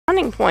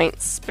winning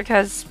points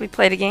because we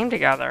played a game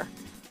together.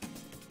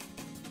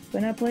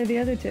 Why not play the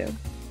other two?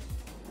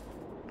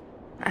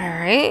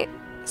 Alright,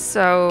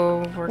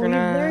 so we're Well,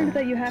 gonna... you've learned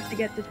that you have to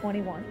get to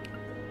 21.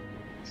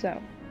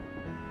 So.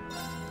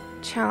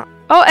 Oh,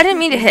 I didn't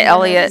mean to hit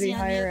Elliot.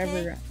 Higher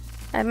every round.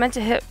 I meant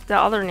to hit the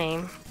other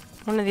name.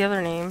 One of the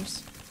other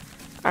names.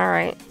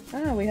 Alright.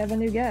 Oh, we have a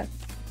new guest.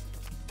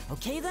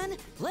 Okay then,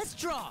 let's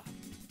draw.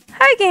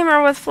 Hi,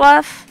 Gamer with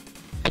Fluff.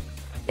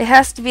 It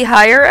has to be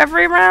higher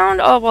every round?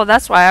 Oh, well,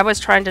 that's why I was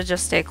trying to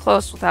just stay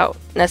close without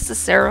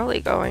necessarily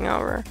going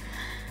over.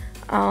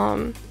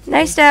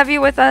 Nice to have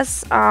you with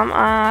us.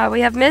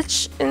 We have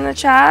Mitch in the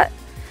chat.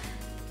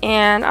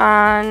 And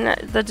on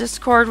the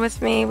Discord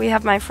with me, we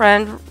have my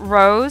friend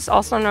Rose,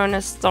 also known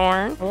as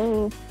Thorn.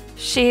 Hello.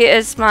 She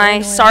is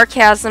my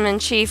sarcasm in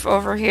chief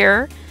over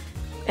here.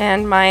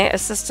 And my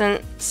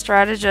assistant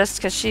strategist,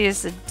 because she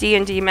is the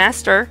D&D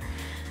master.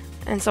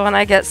 And so when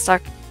I get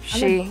stuck,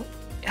 she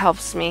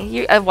helps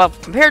me. Well,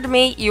 compared to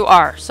me, you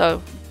are.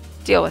 So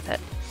deal with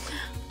it.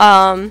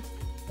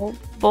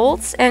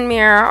 Bolts and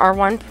mirror are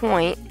 1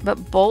 point,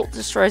 but bolt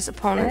destroys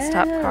opponent's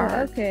top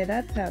card. Okay,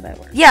 that's how that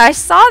works. Yeah, I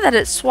saw that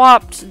it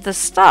swapped the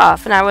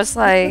stuff, and I was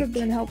like... That would have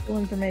been helpful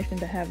information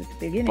to have at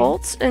the beginning.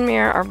 Bolts and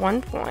mirror are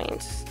 1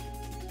 point.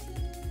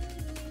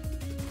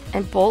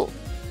 And bolt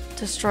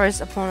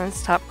destroys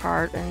opponent's top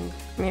card, and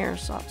mirror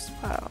swaps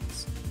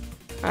piles.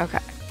 Okay.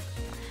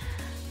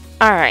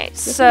 Alright,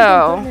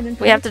 so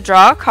we have to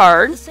draw a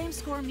card. The same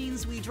score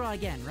means we draw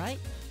again, right?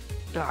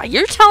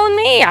 You're telling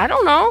me, I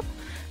don't know.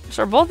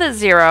 So we're both at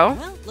 0.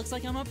 Well, looks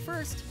like I'm up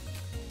first.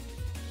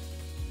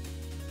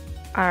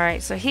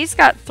 Alright, so he's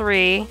got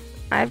 3.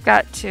 I've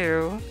got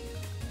 2.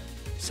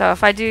 So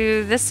if I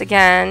do this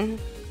again,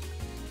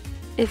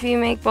 if you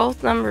make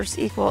both numbers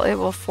equal, it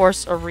will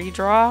force a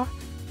redraw.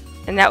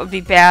 And that would be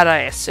bad,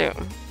 I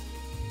assume.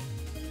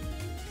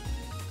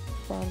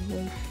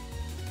 Probably.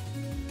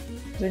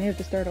 Then you have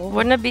to start over.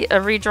 Wouldn't it be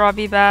a redraw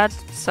be bad?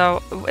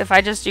 So if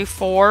I just do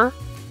 4,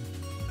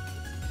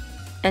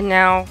 and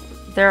now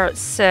they're at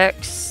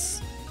 6,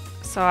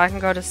 so I can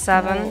go to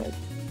 7. No.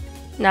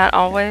 Not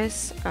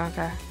always?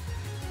 Okay.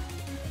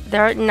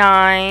 They're at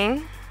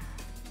 9.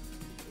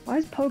 Why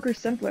is poker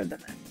simpler than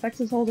that?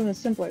 Texas Hold'em is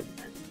simpler than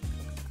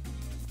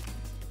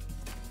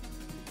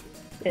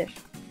that. Ish.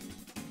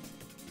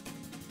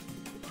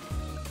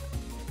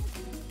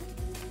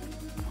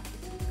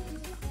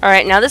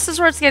 Alright, now this is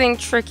where it's getting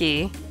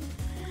tricky.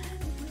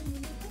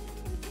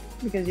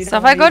 Because you So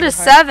don't if I go to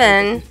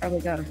 7... He's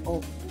probably got a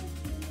bolt.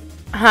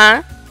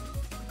 Huh?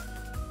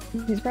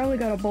 He's probably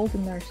got a bolt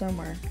in there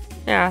somewhere.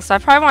 Yeah, so I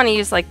probably want to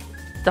use like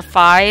the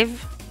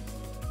 5.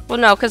 Well,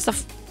 no, because the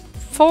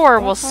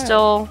 4 will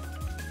still...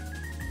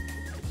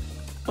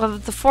 Well,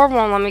 the 4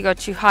 won't let me go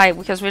too high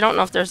because we don't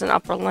know if there's an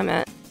upper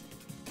limit.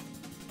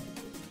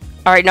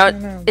 Alright,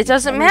 no, it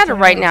doesn't matter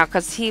right now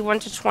because he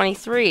went to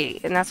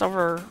 23 and that's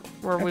over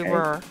where we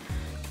were.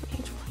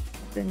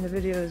 Then the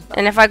video is...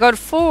 And if I go to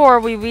 4,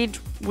 we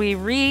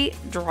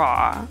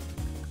redraw.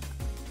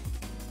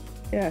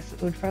 Yes,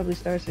 it would probably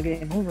start the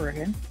game over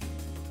again.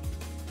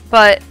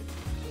 But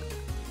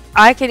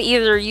I can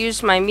either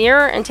use my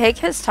mirror and take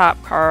his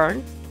top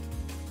card.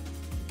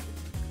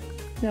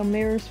 No,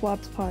 mirror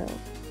swaps piles.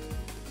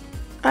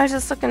 I was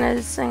just looking at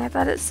this thing. I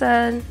thought it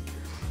said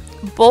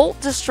bolt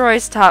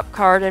destroys top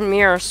card and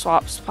mirror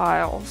swaps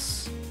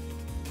piles.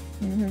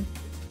 Mm-hmm.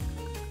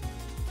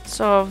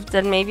 So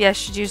then maybe I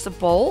should use the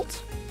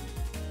bolt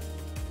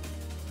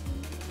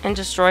and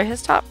destroy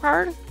his top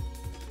card?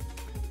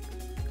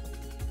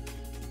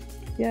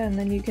 Yeah, and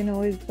then you can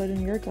always put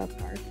in your top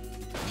card.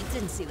 I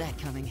didn't see that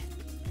coming.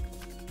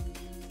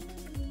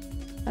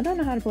 I don't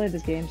know how to play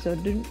this game,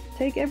 so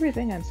take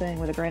everything I'm saying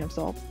with a grain of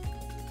salt.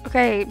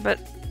 Okay, but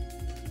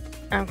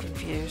I'm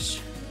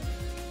confused.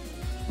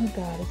 Oh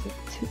god, it's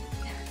at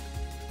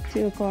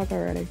 2 o'clock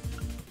already.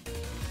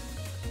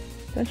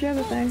 Don't you have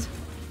a thing?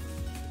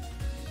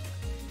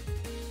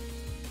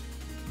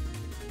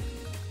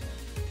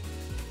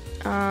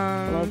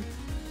 Hello?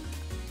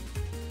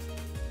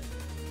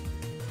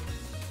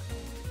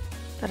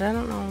 But I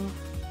don't know.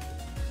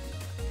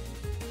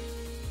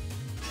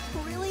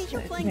 Really?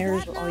 You're playing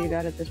Mirror's that all you now?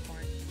 got at this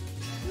point.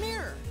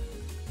 Mirror.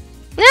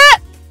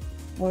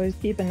 Always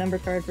keep a number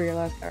card for your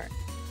last card.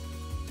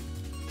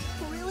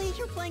 Really?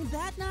 You're playing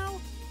that now?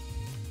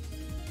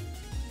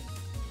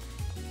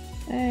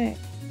 Hey.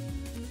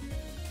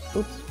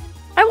 Oops.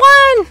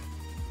 I won!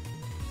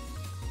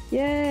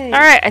 Yay!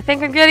 Alright, I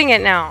think I'm getting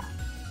it now.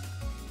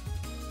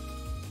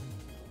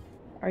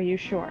 Are you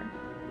sure?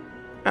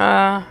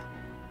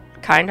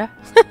 Kinda.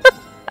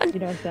 You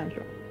don't sound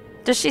sure.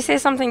 Does she say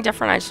something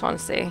different? I just want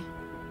to see.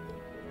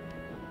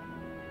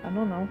 I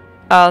don't know.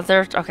 Oh,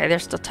 they're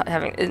still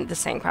having the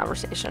same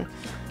conversation.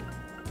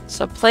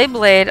 So play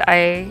Blade.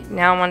 I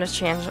now want to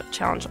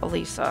challenge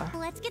Elisa.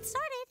 Let's get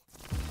started.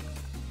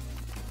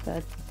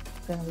 That's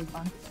gonna be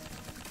fun.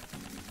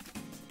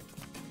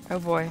 Oh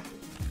boy.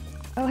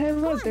 Oh hey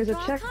look, on, there's a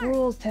draw a check card.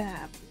 rules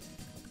tab.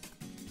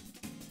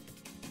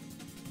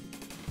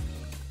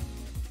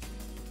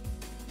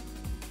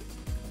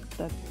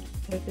 That's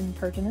typed in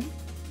pertinent,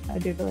 I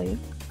do believe.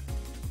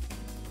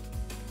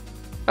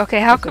 Okay,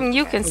 how That's come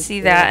you can exactly see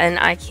true. that and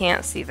I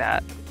can't see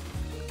that?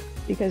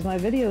 Because my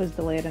video is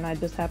delayed and I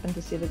just happened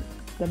to see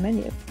the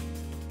menu.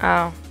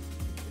 Oh.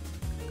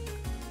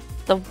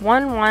 The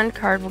 1/1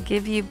 card will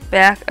give you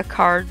back a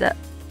card that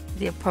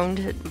the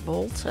opponent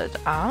bolted.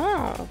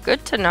 Oh,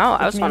 good to know.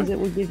 I Which was means wondering.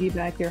 it will give you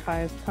back your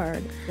highest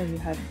card that you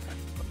had.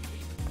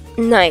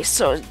 Nice.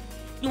 So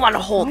you want to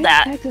hold Why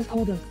that. Texas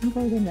Hold'em? Who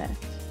rolled in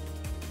next?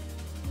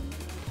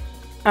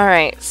 All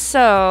right.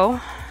 So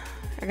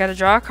I gotta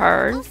draw a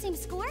card. Oh, same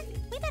score?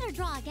 We better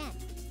draw again.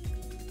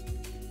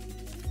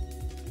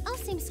 Oh,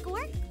 same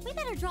score? We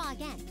better draw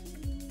again.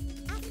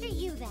 After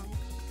you, then.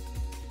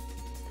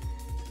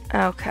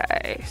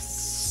 Okay.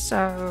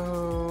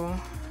 So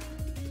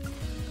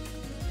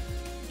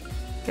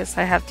guess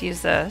I have to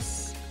use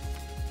this.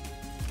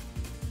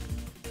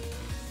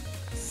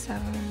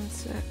 7,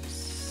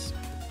 6.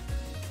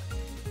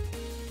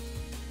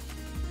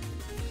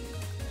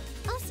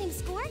 Oh, same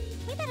score?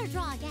 We better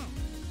draw again.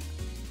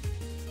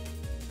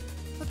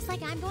 Looks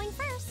like I'm going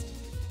first.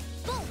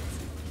 Bolt!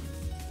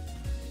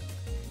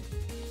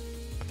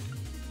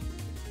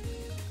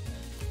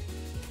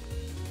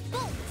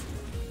 Bolt!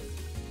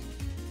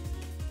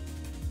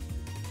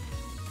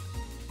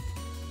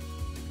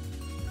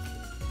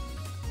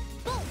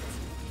 Bolt!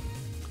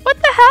 What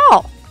the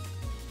hell?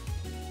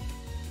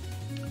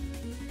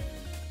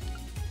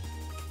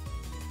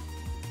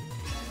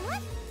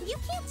 What? You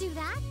can't do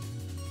that.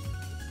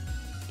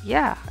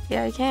 Yeah,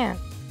 I can.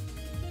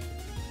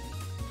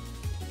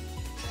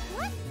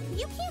 What?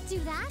 You can't do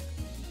that.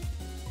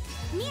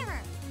 Mirror!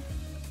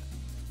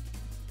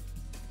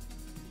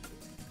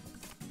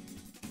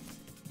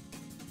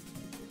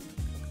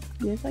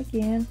 Yes, I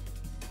can.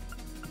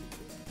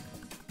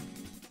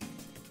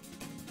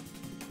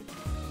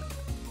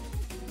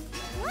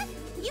 What?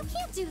 You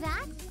can't do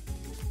that.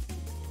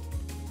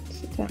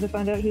 It's time to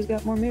find out who's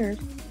got more mirrors.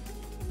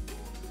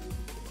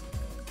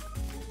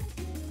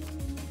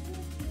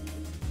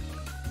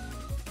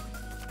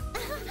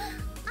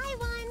 I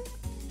won.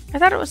 I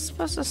thought it was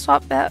supposed to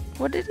swap that.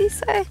 What did he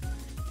say?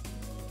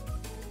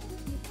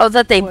 Oh,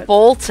 that they What?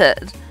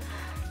 bolted.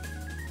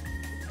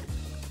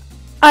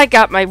 I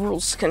got my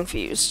rules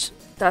confused.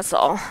 That's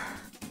all.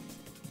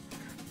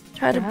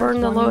 Try to Perhaps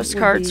burn the one lowest would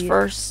cards be-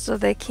 first so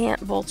they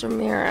can't bolt or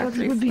mirror It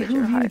after you would flip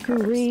your behoove high you to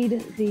cards.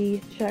 read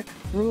the check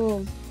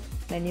rules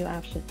menu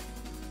option.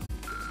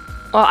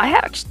 Well, I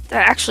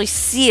actually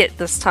see it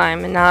this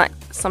time and not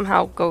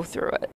somehow go through it.